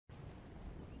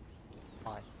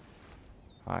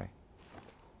Hi.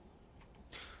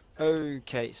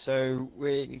 Okay, so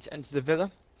we need to enter the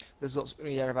villa. There's lots of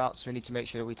enemy thereabouts, so we need to make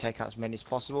sure that we take out as many as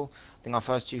possible. I think our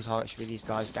first two targets should be these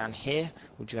guys down here.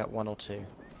 Would you get one or two?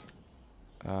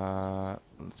 Let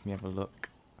me have a look.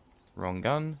 Wrong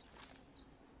gun.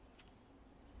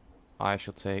 I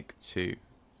shall take 2.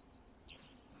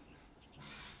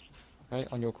 Okay,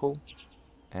 on your call.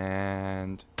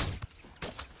 And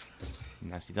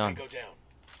nicely done. Go down.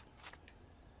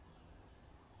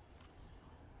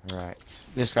 Right.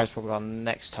 This guy's probably our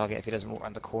next target if he doesn't walk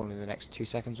around the corner in the next 2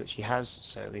 seconds, which he has,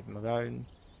 so leave him alone.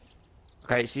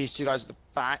 Okay, so these two guys at the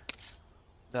back,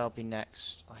 they'll be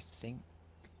next, I think.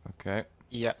 Okay.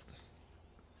 Yep.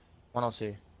 1 or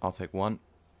 2. I'll take 1.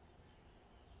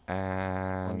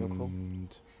 On your call.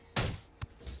 And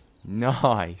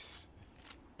nice.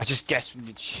 I just guessed when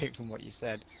you'd shoot from what you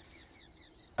said.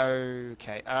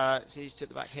 Okay, so these two at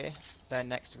the back here. They're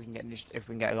next if we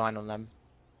can get a line on them.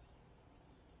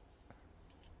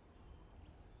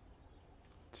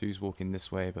 2's walking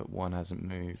this way, but 1 hasn't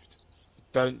moved.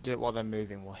 Don't do it while they're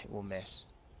moving, we'll miss.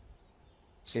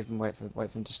 See if we can wait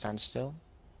for them to stand still.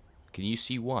 Can you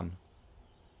see 1?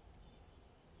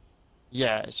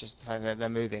 Yeah, it's just the fact that they're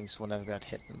moving, so we'll never be able to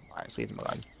hit them. Alright, let's leave them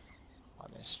alone. I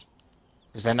missed.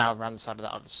 Because they're now around the side of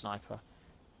that other sniper.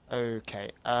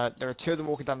 Okay, there are 2 of them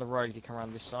walking down the road if you come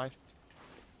around this side.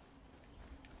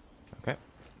 Okay.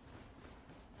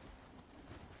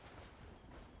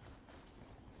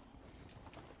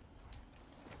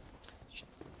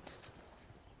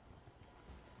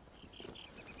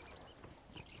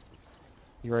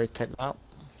 You ready to take them out?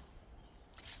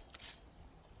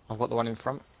 I've got the one in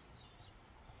front.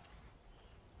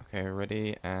 Okay,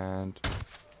 ready, and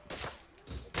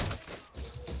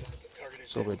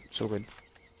It's all good, it's all good.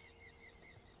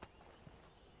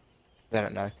 They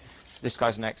don't know. This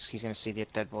guy's next, he's going to see the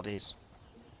dead bodies.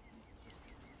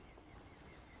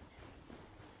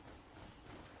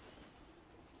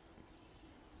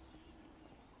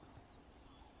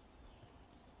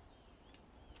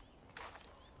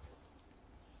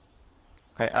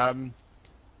 Okay,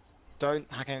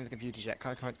 don't hack any of the computers yet.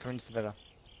 Come into the villa.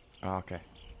 oh, okay.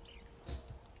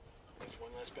 There's one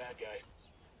less bad guy.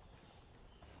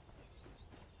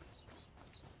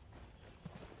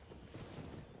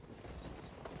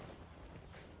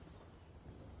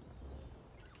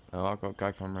 Oh, I've got a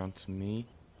guy coming around to me.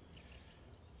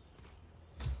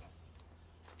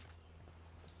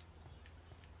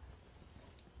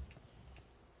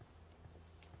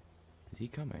 Is he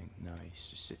coming? No, he's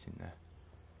just sitting there.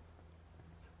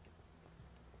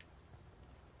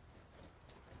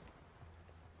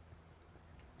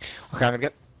 Okay, I'm gonna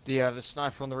get the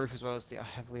sniper on the roof as well as the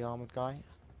heavily armored guy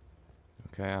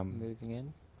Okay, I'm moving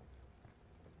in.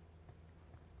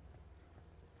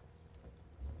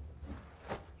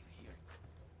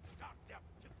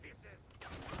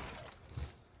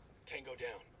 Tango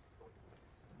down.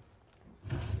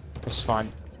 It's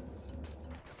fine.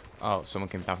 Oh, someone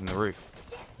came down from the roof.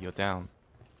 You're down.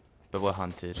 But we're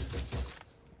hunted.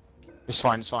 It's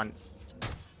fine, it's fine.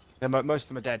 Most of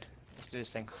them are dead. Let's do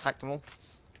this thing. Hack them all.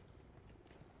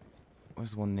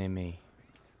 Where's the one near me?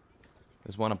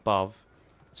 There's one above.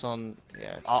 It's on,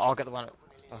 yeah. I'll get the one.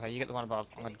 Okay, you get the one above.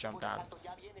 I'm gonna jump down.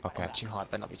 Okay. Not too high,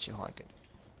 better not be too high. Good.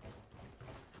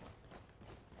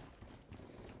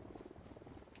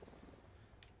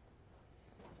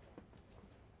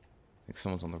 I think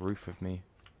someone's on the roof with me.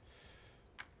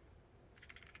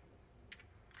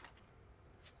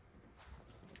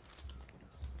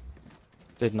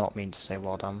 Did not mean to say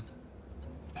well done.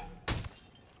 Got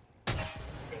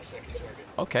a second target.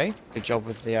 Okay. Good job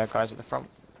with the guys at the front.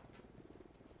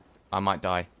 I might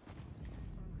die.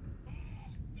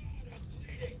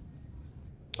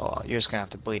 Oh, you're just gonna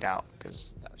have to bleed out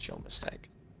because that's your mistake.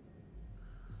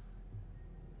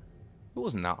 It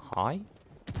wasn't that high.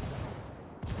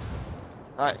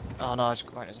 Right. Oh no, I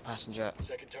just went as a passenger.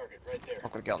 Second target right there.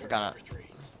 I've got to get on the Target gunner. number 3.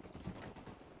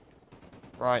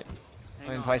 Right.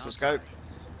 I'm in place. Let's go. Look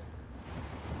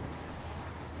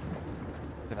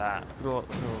at that. Look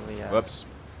at all the Whoops.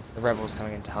 the rebels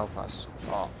coming in to help us.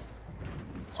 Oh,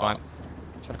 It's fine.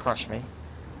 trying to crush me.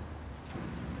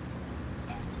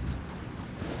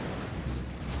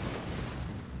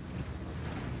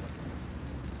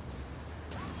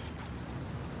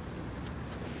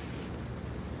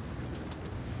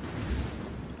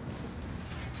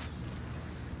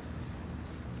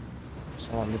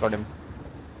 Someone, we got him.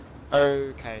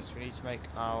 Okay, so we need to make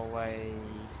our way.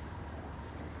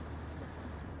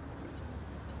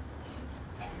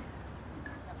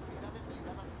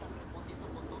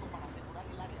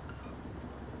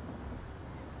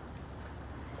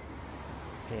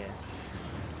 Here.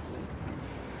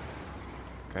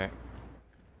 Okay.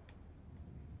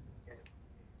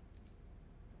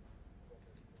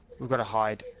 We've got to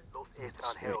hide. Those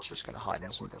Aethon We're Heralds just are gonna using hide the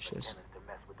in some network of bushes. antennas to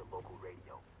mess with the local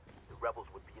radio. The rebels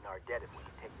would be in our debt if we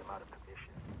could take them out of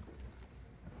commission.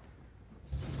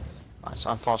 Right, so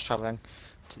I'm fast traveling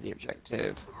to the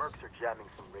objective. The mercs are jamming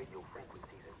some radio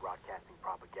frequencies and broadcasting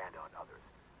propaganda on others.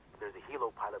 There's a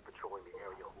helo pilot patrolling the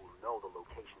area who will know the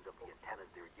locations of the antennas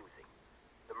they're using.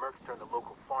 The mercs turned the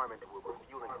local farm into a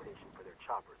refueling station for their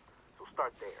choppers, so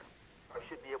start there. You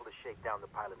should be able to shake down the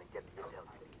pilot and get the intel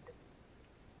you need.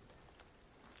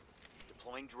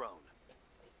 Deploying drone.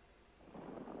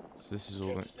 So this is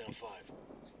all. Count is now 5.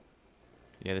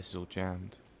 Yeah, this is all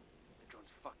jammed. The drone's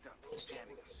fucked up.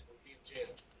 Jamming us.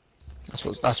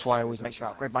 That's why I always make sure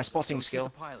I upgrade my spotting Don't shoot skill. the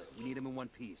pilot. We need him in one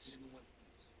piece.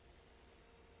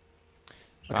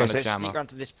 Okay, Found so a jammer. sneak around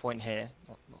to this point here.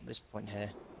 Not this point here.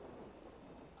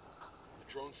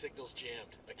 The drone signal's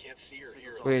jammed. I can't see or hear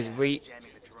Signals it. on Whereas hand. we-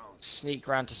 Jamming the drone. Sneak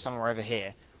around to somewhere over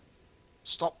here.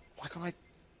 Stop. Why can't I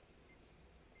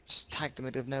just tag the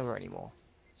middle of nowhere anymore?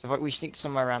 So if we sneak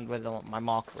somewhere around where my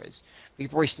marker is, we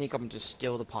could probably sneak up and just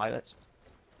steal the pilot.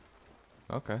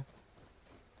 Okay.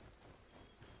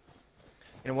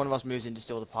 You know, one of us moves in to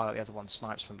steal the pilot, the other one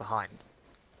snipes from behind.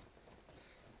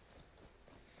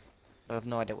 I have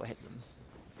no idea what hit them.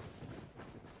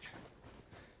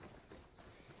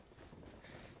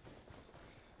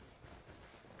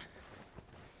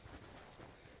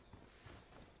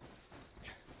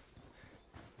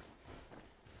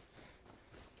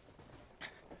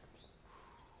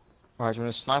 Alright, do you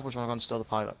want to snipe or do you want to go and steal the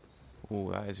pilot?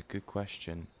 Oh, that is a good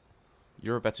question.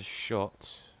 You're a better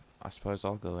shot. I suppose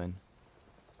I'll go in.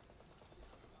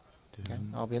 Okay,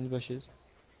 Dun. I'll be in the bushes.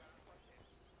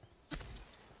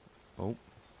 Oh.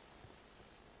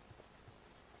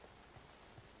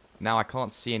 Now I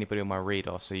can't see anybody on my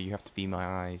radar, so you have to be my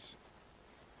eyes.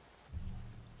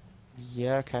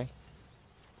 Yeah, okay.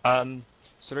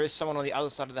 So there is someone on the other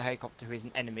side of the helicopter who is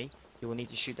an enemy. You will need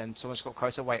to shoot them. Someone's got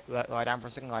closer. Wait, lie down for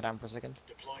a second, lie down for a second.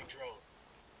 Deploying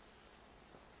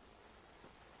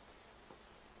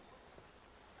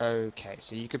drone. Okay,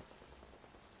 so you could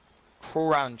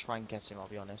crawl around and try and get him, I'll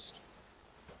be honest.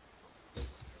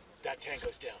 That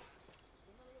tango's down.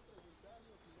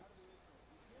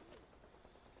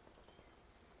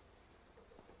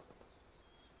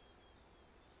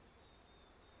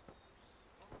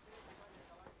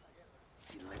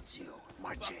 Silencio.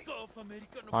 Marche.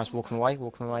 Nice, walking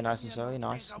away nice and slowly.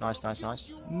 Nice, nice, nice,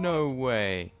 nice. No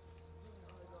way.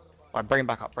 Right, bring him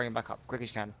back up, quick as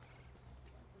you can.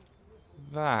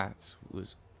 That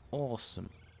was awesome.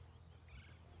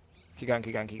 Keep going,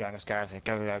 keep going, keep going. Let's get out of here.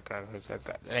 Go, go, go, go, go,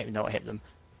 go. They don't even know what hit them.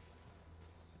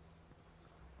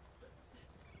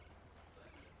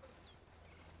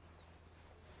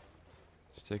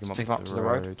 Just take him Just up, take to, him up the to the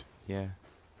road? road. Yeah.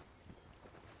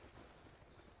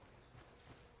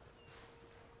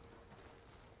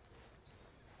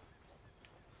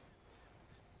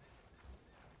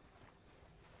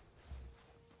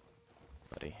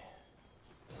 Buddy.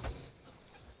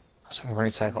 So we're going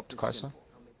to take up to Keep it closer. simple.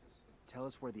 Tell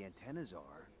us where the antennas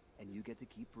are, and you get to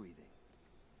keep breathing.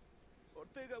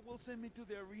 Ortega will send me to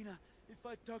the arena. If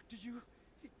I talk to you,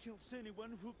 he kills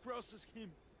anyone who crosses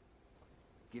him.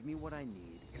 Give me what I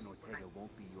need, and Ortega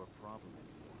won't be your problem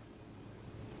anymore.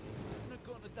 I'm not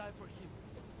gonna die for him.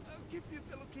 I'll give you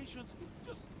the locations.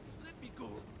 Just let me go.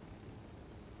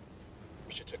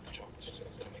 We should take the choppers.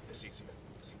 That'll make this easier.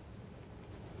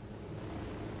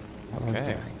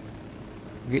 Okay.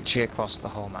 Get you across the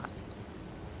whole map.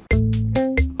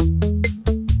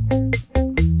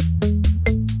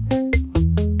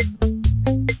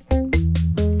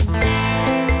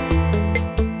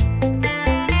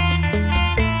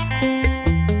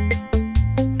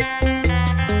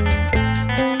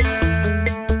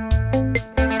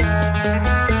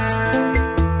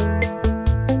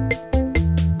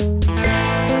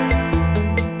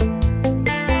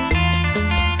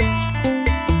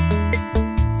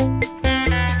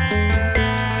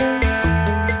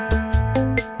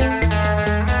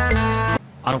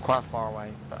 I'm quite far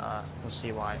away, but we'll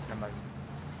see why in a moment.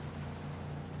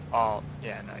 Oh,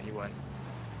 yeah, no, you weren't.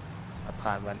 My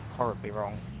plan went horribly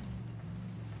wrong.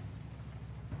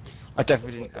 I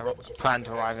definitely didn't plan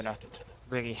to arrive in a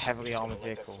really heavily armored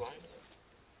vehicle.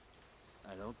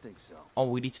 I don't think so. Oh,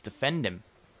 we need to defend him.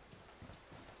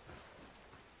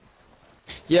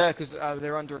 Yeah, because they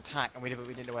were under attack and we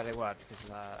didn't know where they were because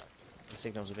the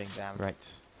signals were being jammed.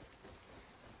 Right.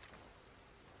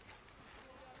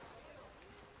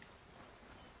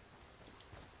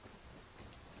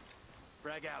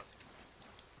 Frag out.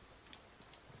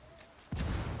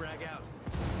 Frag out.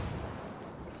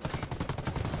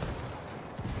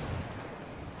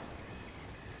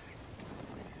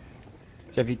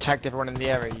 So have you tagged everyone in the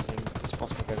area using this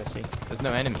possibility? There's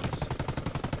no enemies.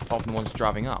 Apart from the ones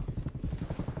driving up.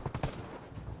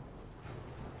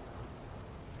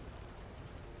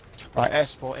 Right, air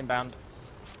support inbound.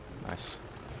 Nice.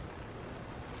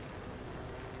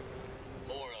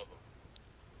 More of them.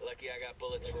 Lucky I got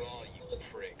bullets for all you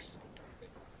pricks.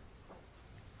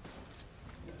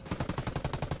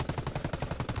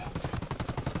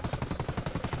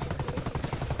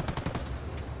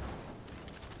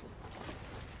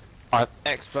 I've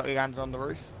expertly landed on the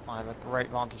roof. I have a great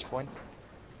vantage point.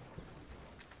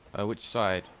 Which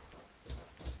side?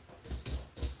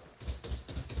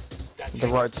 The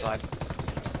road side.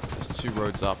 There's 2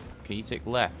 roads up. Can you take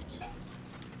left?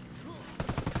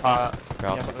 Okay,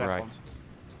 Okay, I'll yeah, take left right. one.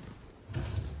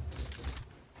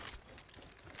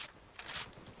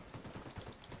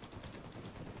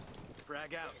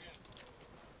 Frag out.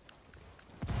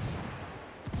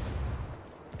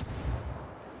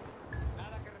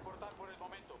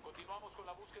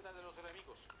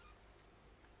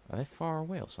 Are they far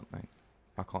away or something?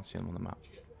 I can't see them on the map.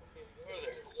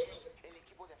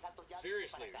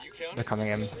 Seriously, are you counting? They're coming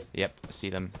in. Yep, I see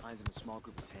them. Mine's in a small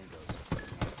group of tangos.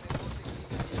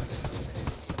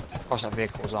 Of course that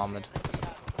vehicle's armoured.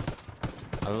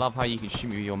 I love how you can shoot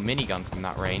me with your minigun from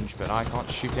that range, but I can't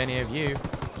shoot any of you.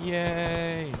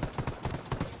 Yay!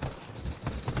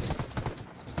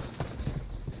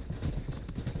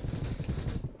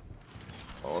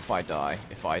 Oh, if I die,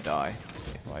 if I die,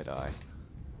 if I die.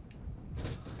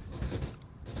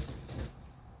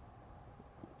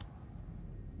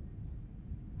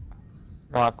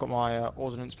 Right, I've got my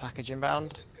ordnance package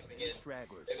inbound.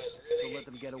 Stragglers. Don't let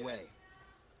them get away.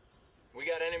 We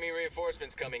got enemy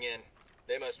reinforcements coming in.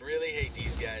 They must really hate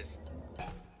these guys.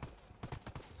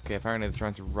 Okay, apparently they're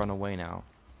trying to run away now.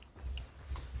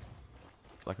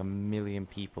 Like a million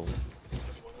people.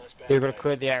 Just one less bad You've got to guy.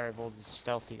 clear the area of all the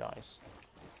stealthy guys.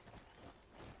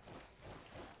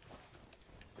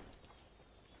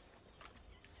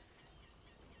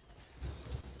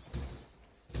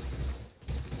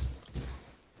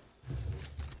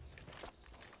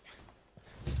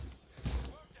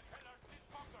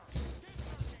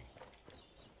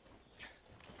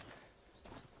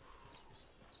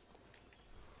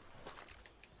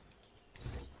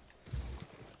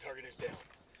 Target is down.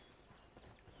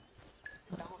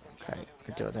 Okay,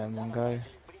 could do it there in one go.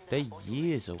 They're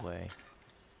years away.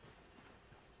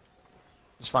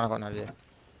 It's fine, I've got an idea.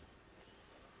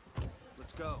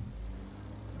 Let's go.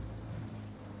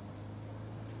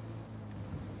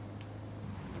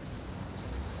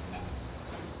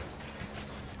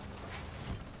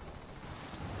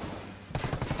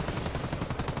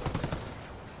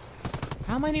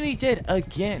 How am I nearly dead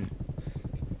again?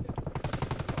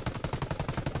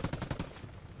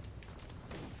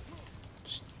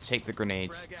 Just take the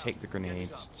grenades, take the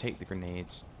grenades, take the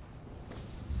grenades.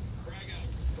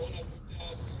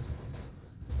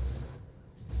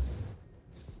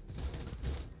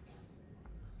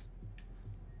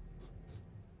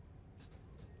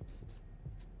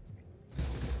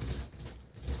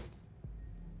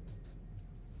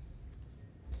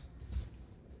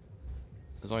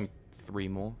 There's only 3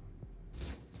 more. Do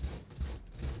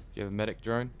you have a medic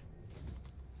drone?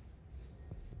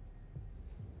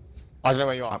 I don't know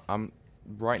where you are. I'm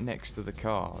right next to the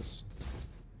cars.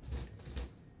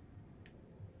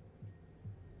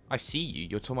 I see you.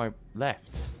 You're to my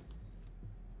left.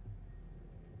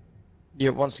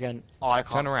 You once again. Oh, I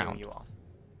can't Turn see around. where you are.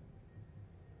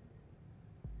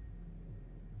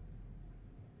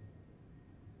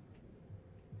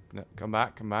 No, come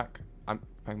back, come back. Come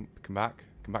back.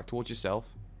 Come back towards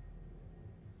yourself.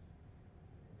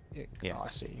 Yeah. Oh, I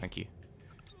see. Thank you.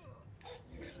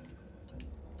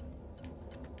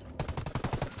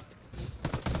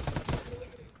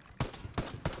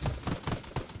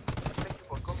 Thank you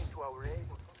for coming to our aid.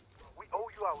 We owe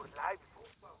you our lives.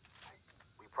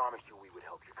 We promised you we would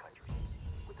help your country.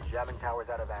 With the jamming towers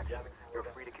out of action, you're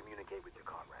free to communicate with your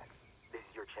comrades. This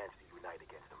is your chance to unite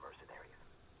against the mercenaries.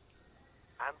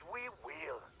 And we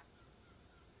will.